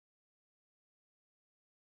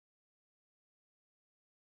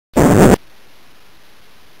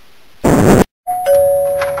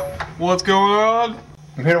What's going on?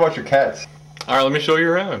 I'm here to watch your cats. Alright, let me show you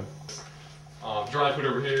around. Dry food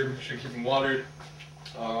over here, should keep them watered.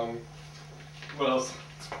 What else?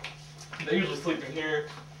 They usually sleep in here.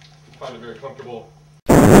 I find it very comfortable.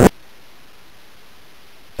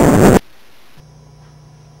 There's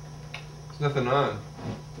nothing on.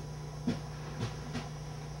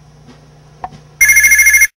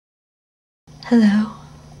 Hello?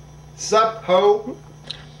 Sup, ho?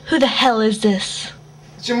 Who the hell is this?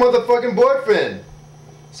 It's your motherfucking boyfriend.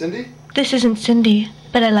 Cindy? This isn't Cindy,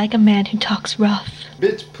 but I like a man who talks rough.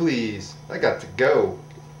 Bitch, please. I got to go.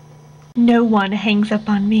 No one hangs up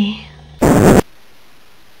on me.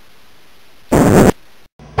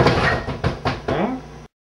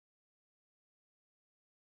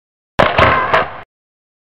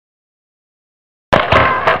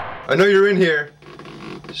 I know you're in here.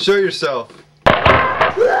 Show yourself.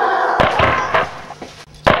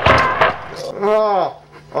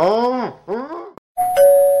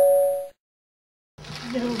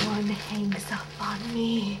 No one hangs up on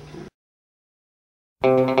me.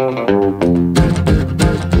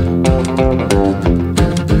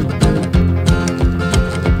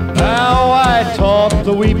 Now I taught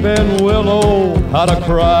the weeping willow how to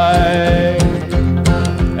cry,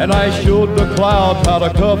 and I showed the clouds how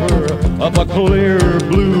to cover up a clear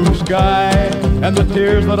blue sky. And the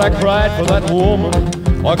tears that I cried for that woman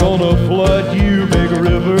are gonna flood you, big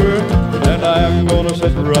river, and I'm gonna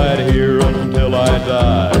sit right here until I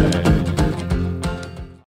die.